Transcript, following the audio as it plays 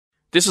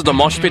This is the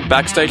Moshpit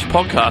Backstage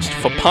podcast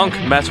for punk,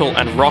 metal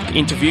and rock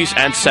interviews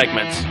and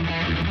segments.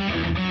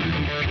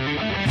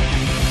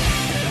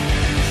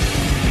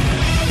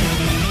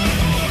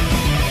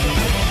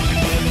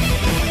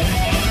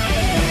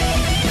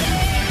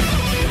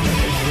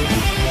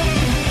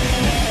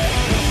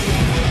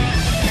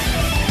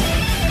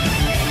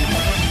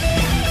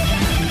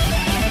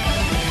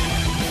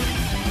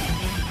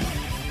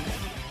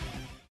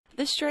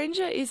 The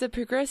Stranger is a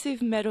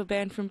progressive metal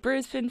band from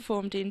Brisbane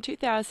formed in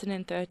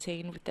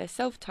 2013 with their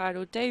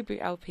self-titled debut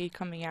LP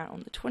coming out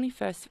on the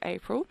 21st of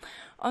April.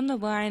 On the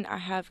line I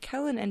have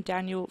Kalen and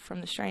Daniel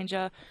from The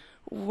Stranger.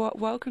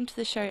 Welcome to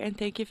the show and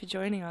thank you for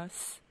joining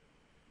us.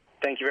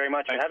 Thank you very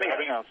much for having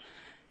us.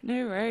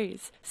 No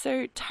worries.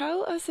 So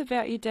tell us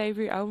about your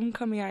debut album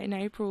coming out in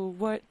April.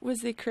 What was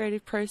the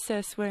creative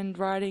process when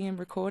writing and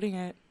recording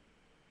it?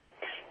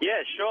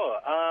 Yeah, sure.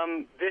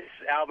 This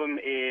album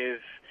is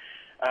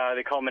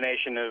the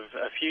culmination of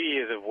a few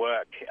years of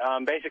work.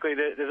 Basically,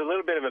 there's a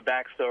little bit of a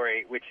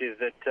backstory, which is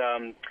that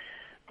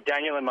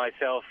Daniel and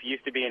myself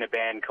used to be in a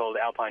band called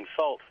Alpine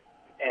Fault,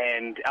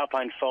 and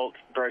Alpine Fault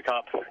broke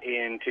up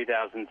in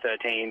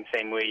 2013,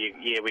 same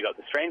year we got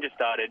The Stranger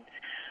started.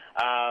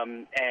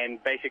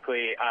 And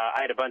basically,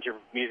 I had a bunch of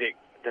music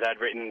that I'd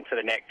written for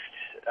the next,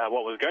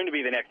 what was going to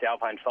be the next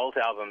Alpine Fault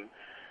album,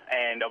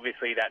 and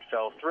obviously that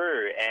fell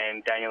through,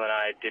 and Daniel and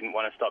I didn't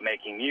want to stop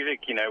making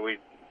music. You know,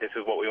 this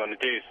is what we want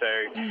to do. So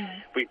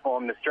we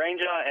formed The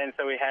Stranger, and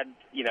so we had,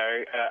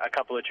 a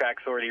couple of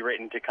tracks already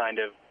written to kind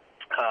of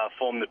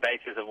form the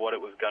basis of what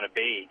it was going to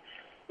be.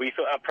 We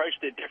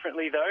approached it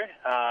differently, though.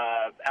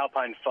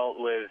 Alpine Fault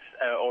was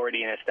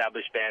already an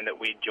established band that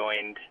we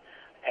joined,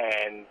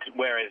 and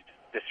whereas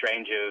The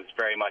Stranger was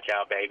very much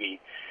our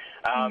baby.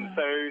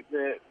 So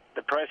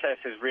the process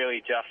is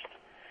really just,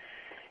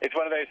 it's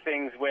one of those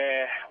things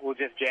where we'll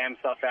just jam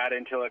stuff out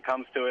until it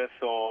comes to us,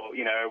 or,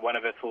 one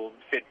of us will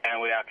sit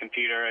down with our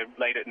computer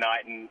late at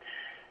night and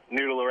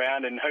noodle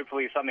around, and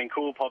hopefully something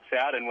cool pops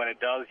out, and when it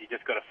does, you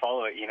just got to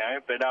follow it,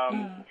 But,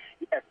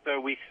 so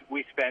we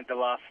spent the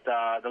last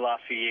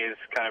few years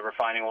kind of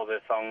refining all the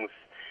songs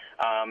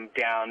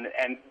down,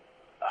 and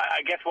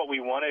I guess what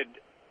we wanted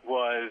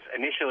was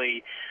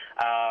initially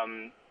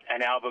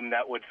an album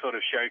that would sort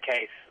of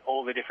showcase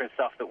all the different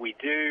stuff that we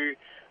do,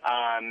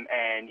 and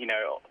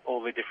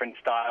all the different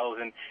styles,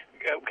 and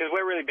because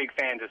we're really big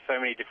fans of so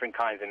many different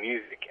kinds of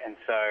music, and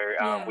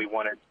so we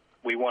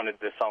wanted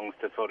the songs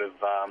to sort of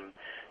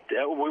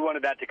we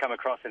wanted that to come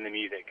across in the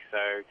music.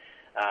 So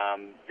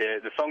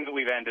the songs that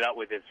we've ended up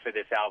with for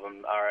this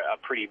album are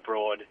pretty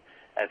broad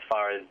as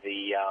far as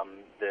the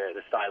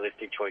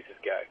stylistic choices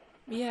go.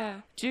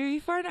 Yeah. Do you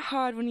find it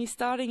hard when you're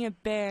starting a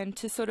band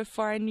to sort of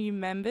find new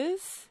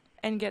members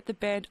and get the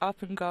band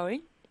up and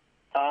going?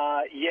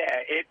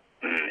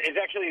 It's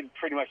actually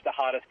pretty much the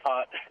hardest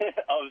part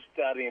of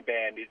starting a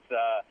band. It's,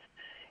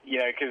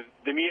 because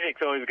the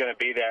music's always going to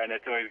be there and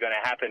it's always going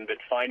to happen, but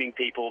finding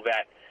people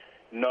that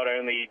not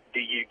only do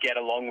you get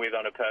along with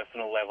on a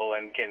personal level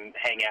and can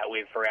hang out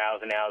with for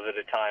hours and hours at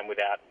a time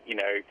without,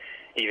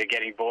 either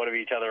getting bored of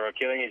each other or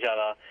killing each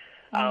other,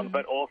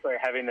 but also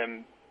having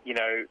them,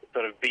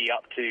 sort of be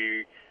up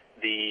to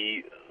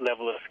the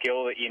level of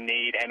skill that you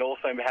need, and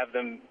also have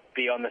them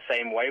be on the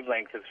same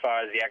wavelength as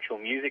far as the actual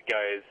music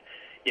goes.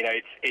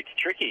 It's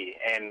tricky,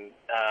 and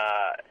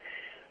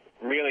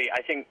really,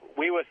 I think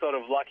we were sort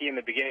of lucky in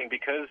the beginning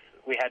because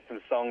we had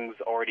some songs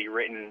already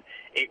written.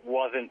 It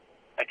wasn't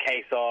a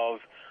case of,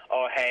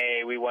 oh,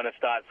 hey, we want to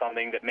start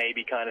something that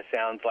maybe kind of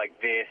sounds like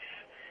this.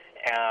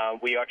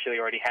 We actually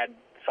already had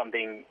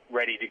something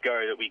ready to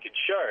go that we could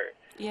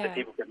show that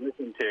people could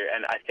listen to,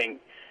 and I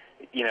think,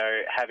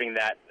 having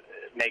that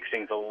makes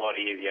things a lot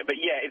easier. But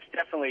yeah, it's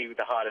definitely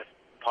the hardest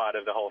part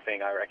of the whole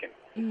thing, I reckon.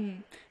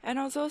 And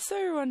I was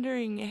also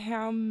wondering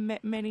how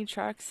many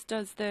tracks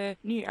does the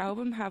new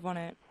album have on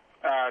it?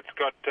 It's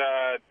got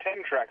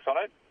 10 tracks on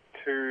it.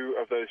 2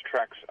 of those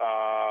tracks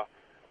are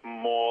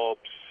more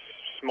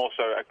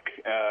so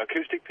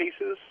acoustic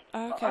pieces,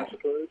 Okay. I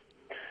suppose.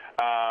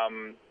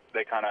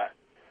 They kind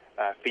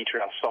of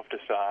feature our softer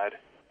side.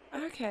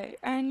 Okay,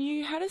 and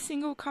you had a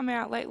single come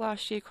out late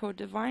last year called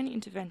Divine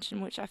Intervention,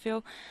 which I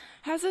feel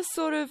has a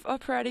sort of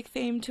operatic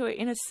theme to it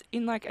in a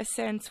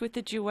sense with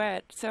the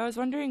duet. So I was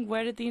wondering,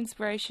 where did the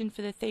inspiration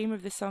for the theme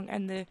of the song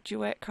and the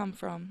duet come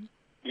from?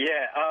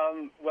 Yeah,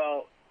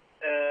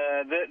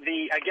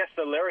 I guess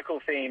the lyrical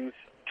themes,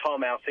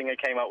 Tom, our singer,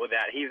 came up with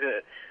that.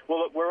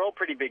 We're all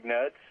pretty big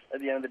nerds at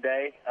the end of the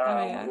day.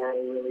 We're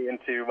all really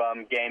into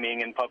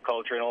gaming and pop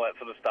culture and all that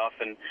sort of stuff,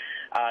 and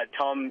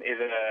Tom is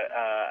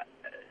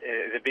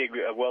a big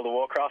World of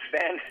Warcraft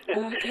fan.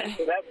 Okay.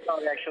 So that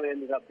song actually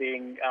ended up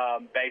being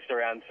based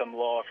around some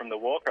lore from the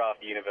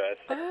Warcraft universe.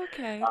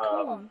 Okay,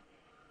 cool.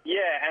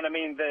 Yeah, and I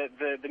mean,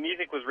 the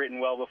music was written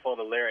well before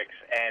the lyrics,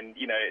 and,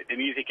 the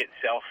music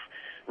itself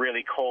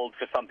really called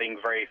for something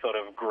very sort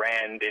of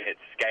grand in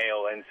its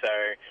scale, and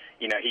so,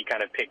 he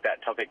kind of picked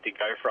that topic to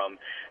go from.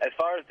 As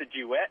far as the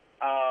duet,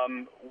 I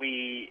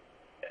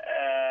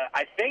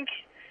think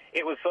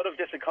it was sort of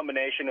just a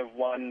combination of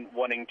one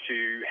wanting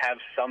to have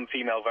some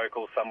female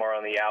vocals somewhere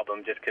on the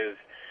album, just because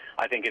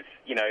I think it's,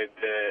 you know,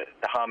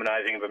 the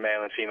harmonizing of a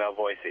male and female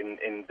voice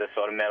in the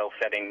sort of metal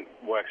setting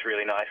works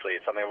really nicely.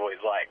 It's something I've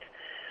always liked.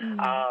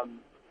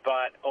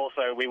 But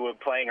also we were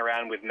playing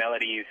around with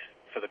melodies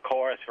for the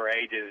chorus for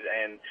ages,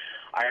 and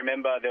I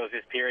remember there was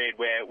this period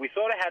where we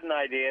sort of had an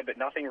idea, but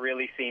nothing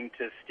really seemed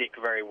to stick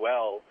very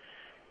well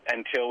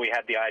until we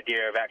had the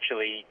idea of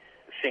actually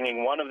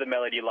singing one of the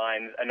melody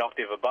lines an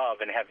octave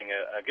above and having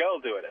a girl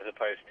do it, as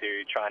opposed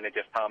to trying to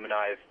just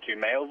harmonize two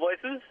male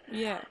voices.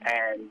 Yeah.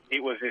 And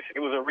it was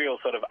a real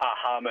sort of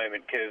aha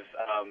moment, because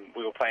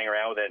we were playing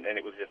around with it and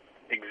it was just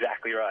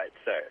exactly right.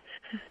 So,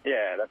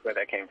 yeah, that's where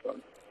that came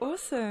from.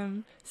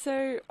 Awesome.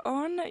 So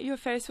on your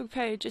Facebook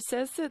page, it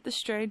says that The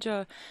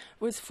Stranger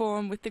was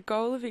formed with the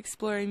goal of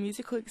exploring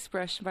musical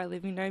expression by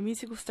leaving no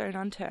musical stone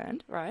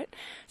unturned, right?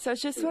 So I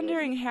was just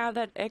wondering how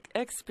that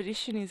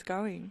expedition is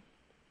going.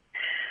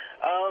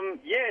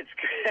 Yeah, it's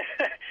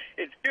good.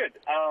 It's good.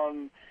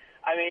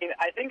 I mean,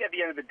 I think at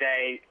the end of the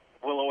day,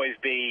 we'll always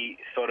be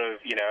sort of,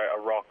 you know,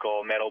 a rock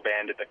or metal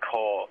band at the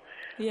core.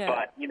 Yeah.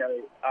 But, you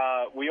know,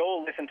 we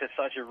all listen to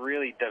such a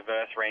really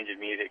diverse range of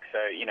music.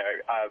 So, you know,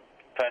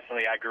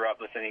 personally, I grew up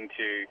listening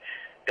to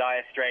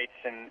Dire Straits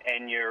and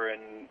Enya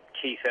and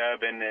Keith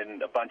Urban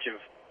and a bunch of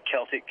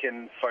Celtic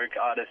and folk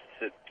artists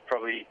that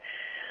probably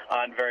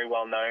aren't very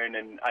well known.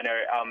 And I know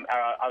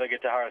our other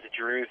guitarist,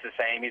 Drew, is the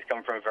same. He's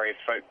come from a very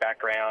folk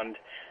background.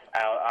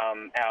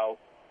 Our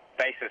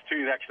bassist,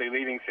 who's actually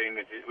leaving soon,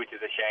 which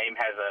is a shame,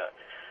 has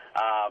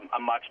a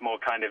much more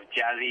kind of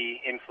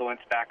jazzy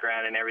influenced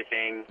background and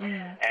everything.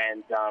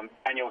 And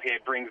Daniel here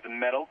brings the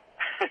metal.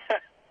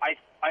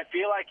 I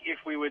feel like if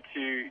we were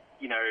to,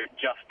 you know,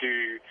 just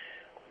do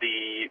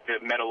the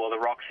metal or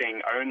the rock thing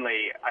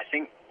only, I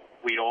think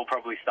we'd all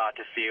probably start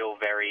to feel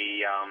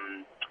very,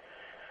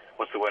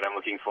 what's the word I'm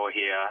looking for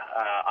here,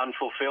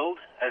 unfulfilled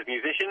as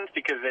musicians,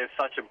 because there's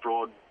such a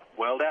broad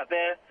world out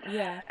there.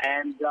 Yeah.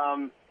 And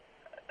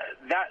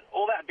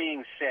all that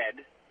being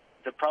said,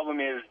 the problem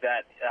is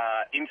that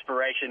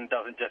inspiration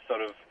doesn't just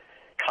sort of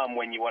come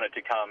when you want it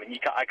to come. And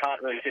I can't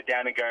really sit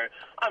down and go,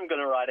 I'm going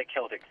to write a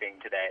Celtic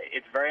thing today.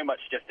 It's very much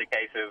just a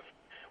case of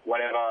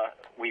whatever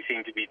we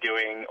seem to be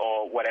doing,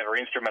 or whatever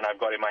instrument I've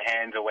got in my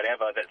hands or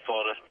whatever, that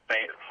sort of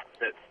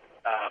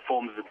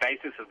forms the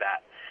basis of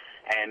that.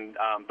 And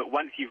but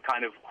once you've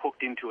kind of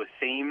hooked into a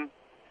theme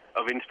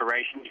of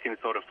inspiration, you can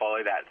sort of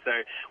follow that. So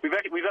we've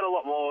got a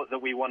lot more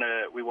that we want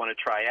to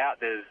try out.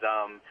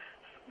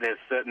 There's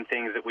certain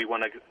things that we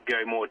want to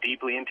go more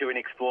deeply into and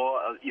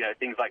explore, you know,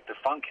 things like the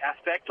funk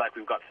aspect. Like,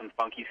 we've got some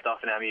funky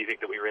stuff in our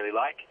music that we really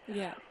like.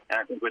 Yeah. And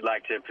I think we'd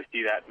like to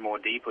pursue that more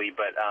deeply.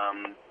 But,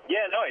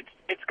 yeah, no,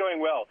 it's going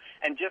well.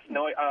 And just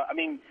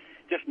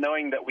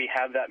knowing that we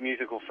have that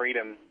musical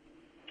freedom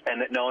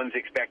and that no one's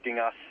expecting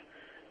us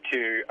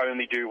to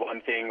only do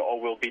one thing,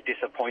 or we'll be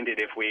disappointed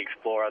if we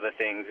explore other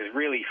things, is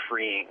really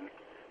freeing.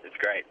 It's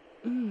great.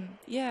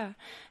 Yeah,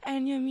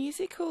 and your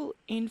musical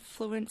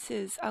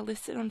influences are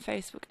listed on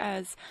Facebook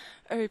as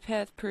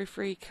Opeth,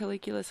 Proofread,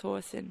 Caligula's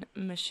Horse and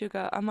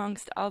Meshuggah,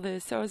 amongst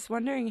others. So I was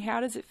wondering, how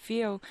does it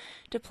feel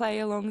to play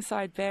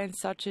alongside bands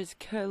such as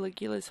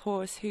Caligula's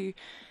Horse, who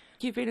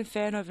you've been a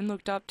fan of and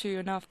looked up to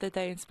enough that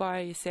they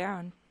inspire your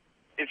sound?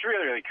 It's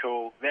really, really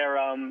cool.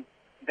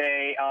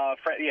 They are,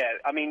 yeah,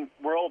 I mean,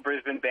 we're all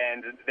Brisbane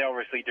bands. They're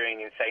obviously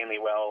doing insanely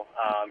well.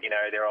 You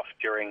know, they're off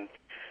touring.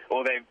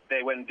 Or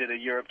they went and did a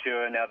Europe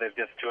tour, and now they've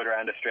just toured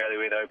around Australia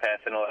with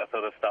Opeth and all that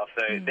sort of stuff.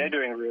 So they're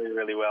doing really,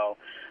 really well.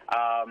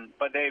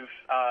 But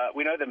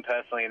we know them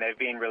personally, and they've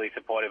been really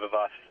supportive of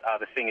us.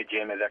 The singer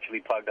Jim has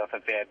actually plugged us a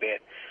fair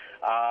bit.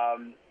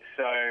 And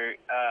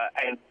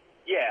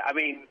yeah, I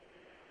mean,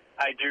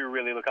 I do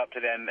really look up to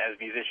them as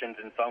musicians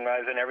and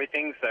songwriters and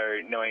everything.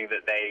 So knowing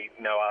that they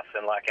know us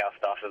and like our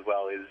stuff as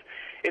well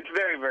it's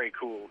very, very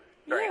cool.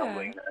 Very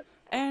humbling.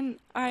 And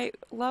I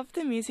love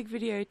the music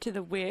video to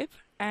The Whip,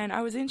 and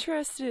I was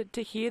interested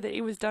to hear that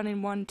it was done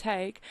in one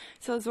take.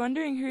 So I was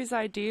wondering whose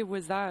idea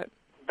was that?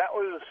 That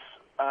was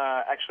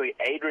actually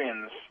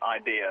Adrian's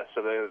idea.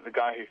 So the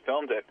guy who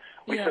filmed it,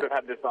 we sort of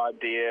had this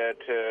idea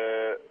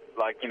to,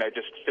 like, you know,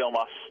 just film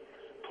us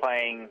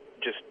playing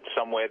just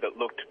somewhere that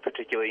looked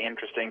particularly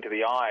interesting to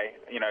the eye,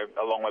 you know,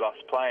 along with us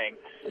playing.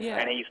 Yeah.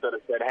 And he sort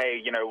of said,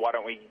 hey, you know, why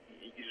don't we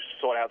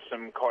sort out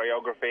some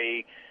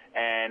choreography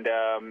and,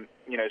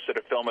 you know, sort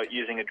of film it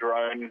using a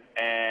drone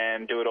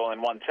and do it all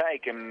in one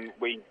take. And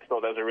we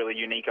thought that was a really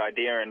unique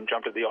idea and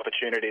jumped at the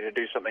opportunity to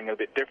do something a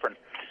bit different.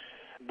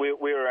 We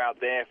were out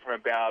there from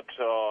about,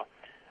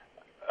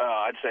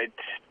 I'd say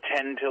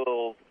 10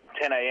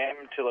 a.m.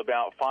 till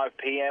about 5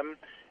 p.m.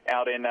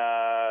 out in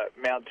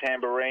Mount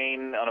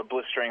Tambourine on a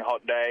blistering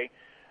hot day,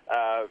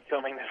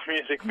 filming this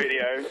music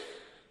video,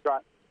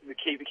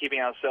 keeping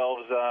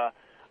ourselves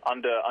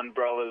under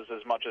umbrellas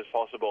as much as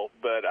possible.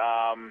 But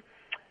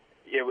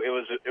it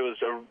was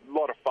a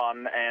lot of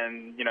fun,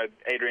 and you know,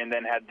 Adrian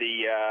then had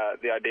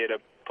the idea to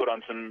put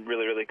on some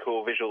really, really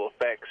cool visual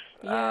effects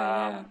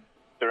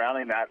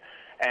surrounding that.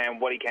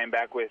 And what he came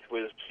back with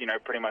was, you know,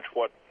 pretty much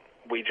what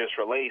we just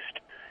released.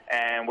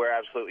 and we're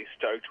absolutely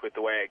stoked with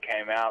the way it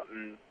came out,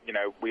 and, you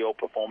know, we all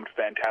performed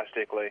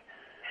fantastically.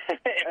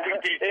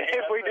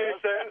 If we do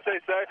so.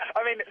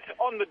 I mean,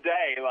 on the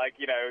day, like,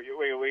 you know,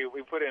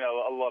 we put in a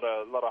lot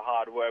of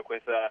hard work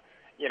with,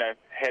 you know,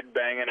 head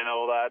banging and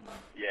all that.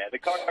 Yeah, the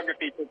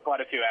choreography took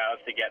quite a few hours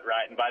to get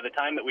right, and by the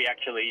time that we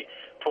actually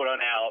put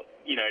on our,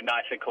 you know,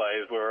 nicer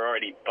clothes, we were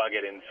already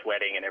buggered and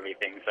sweating and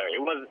everything. So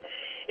it was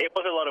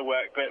a lot of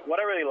work. But what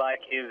I really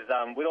like is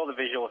with all the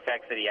visual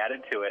effects that he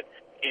added to it,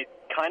 it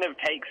kind of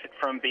takes it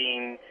from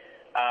being,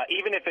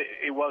 even if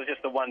it was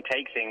just the one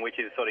take thing, which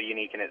is sort of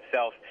unique in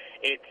itself,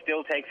 it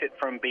still takes it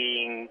from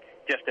being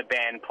just a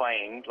band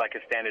playing like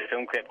a standard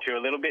film clip to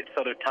a little bit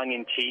sort of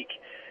tongue-in-cheek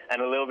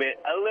and a little bit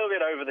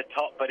over the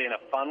top, but in a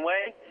fun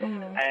way.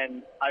 Mm-hmm.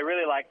 And I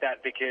really like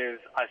that because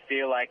I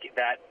feel like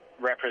that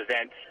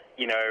represents,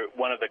 you know,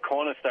 one of the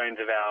cornerstones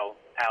of our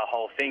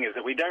whole thing is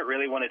that we don't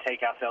really want to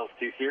take ourselves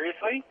too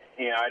seriously.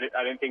 You know,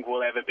 I don't think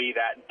we'll ever be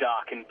that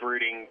dark and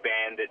brooding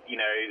band that, you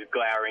know,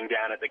 glowering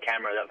down at the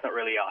camera. That's not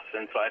really us.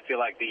 And so I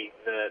feel like the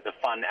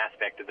fun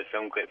aspect of the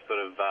film clip sort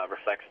of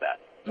reflects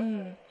that.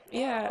 Mm.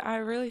 Yeah, I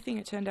really think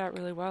it turned out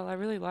really well. I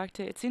really liked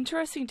it. It's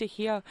interesting to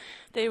hear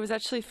that it was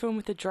actually filmed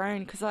with a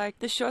drone because, like,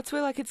 the shots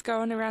where, like, it's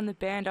going around the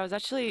band, I was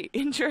actually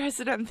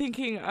interested. I'm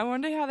thinking, I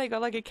wonder how they got,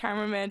 like, a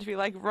cameraman to be,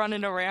 like,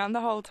 running around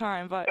the whole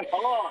time. But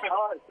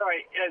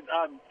sorry.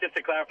 Just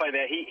to clarify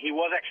there, he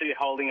was actually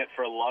holding it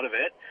for a lot of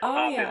it.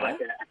 Yeah. There's,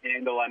 like, a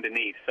handle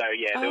underneath. So,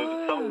 yeah, there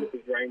was some of it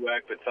was drone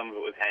work, but some of it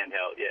was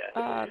handheld,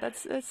 yeah.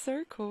 That's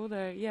so cool,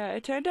 though. Yeah,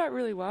 it turned out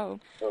really well.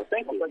 Well,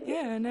 thank you.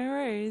 Yeah, no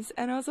worries.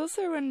 And I was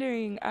also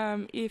wondering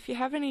if you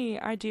have any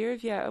idea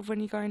of when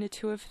you're going to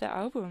tour for the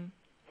album.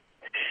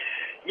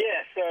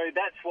 Yeah, so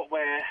that's what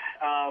we're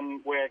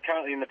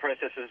currently in the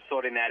process of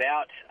sorting that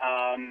out.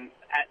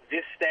 At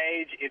this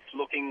stage, it's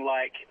looking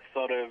like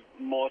sort of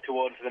more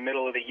towards the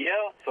middle of the year,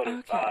 sort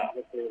of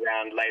hopefully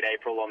around late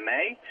April or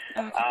May.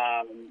 Okay.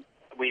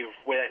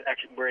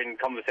 We're in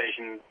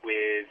conversation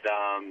with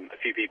a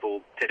few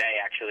people today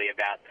actually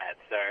about that.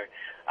 So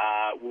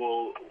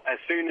we'll, as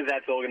soon as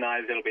that's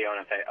organised, it'll be on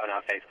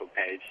our Facebook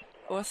page.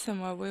 Awesome.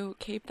 Well, we'll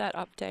keep that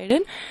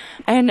updated.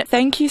 And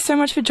thank you so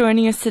much for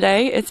joining us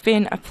today. It's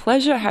been a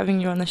pleasure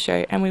having you on the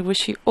show, and we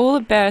wish you all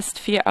the best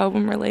for your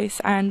album release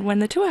and when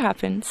the tour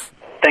happens.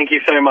 Thank you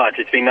so much.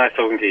 It's been nice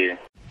talking to you.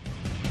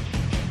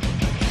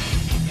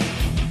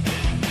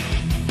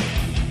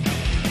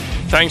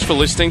 Thanks for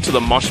listening to the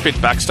Moshpit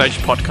Backstage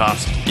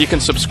podcast. You can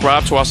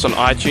subscribe to us on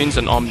iTunes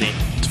and Omni.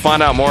 To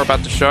find out more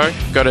about the show,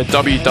 go to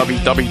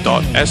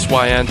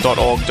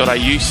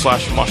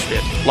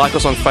www.syn.org.au/moshpit. Like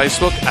us on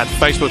Facebook at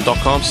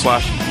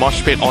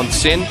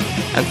facebook.com/moshpitonsyn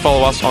and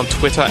follow us on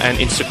Twitter and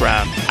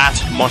Instagram at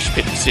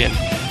moshpitsyn.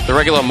 The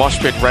regular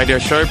Moshpit radio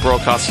show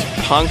broadcasts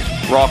punk,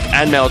 rock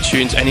and metal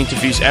tunes and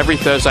interviews every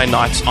Thursday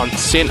nights on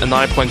Syn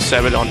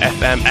 9.7 on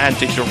FM and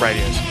digital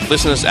radios.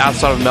 Listeners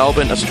outside of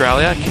Melbourne,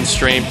 Australia can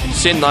stream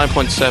Syn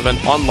 9.7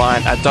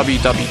 online at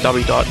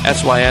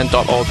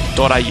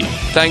www.syn.org.au.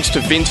 Thanks to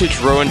Vintage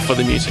Ruin for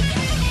the music.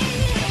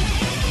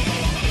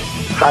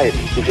 Hi,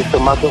 this is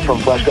Tomato from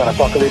Flash Gun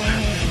Apocalypse.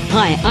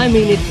 Hi, I'm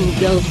Enid from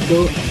Girls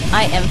School.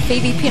 I am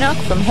Phoebe Pinnock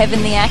from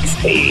Heavenly Axe.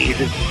 Hey,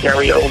 this is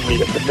Gary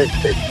Oldmead of the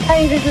Misfits.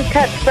 Hey, this is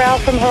Kat Sproul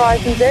from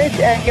Horizon's Edge,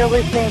 and you're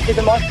listening to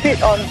the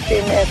Moshpit on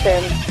Syn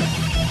FM.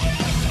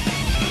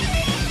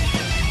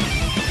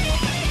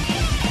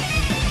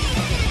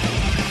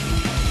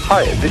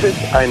 Hi, this is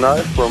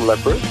Einar from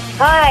Leopard.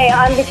 Hi,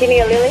 I'm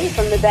Virginia Lilly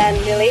from the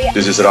band Lily.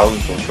 This is Raul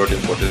from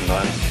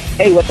 1349.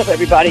 Hey, what's up,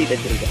 everybody?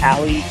 This is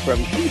Ali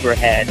from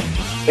Zebrahead.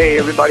 Hey,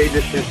 everybody,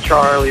 this is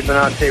Charlie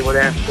Benante with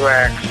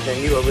Anthrax,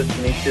 and you are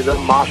listening to the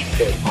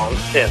Moshpit on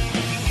Syn.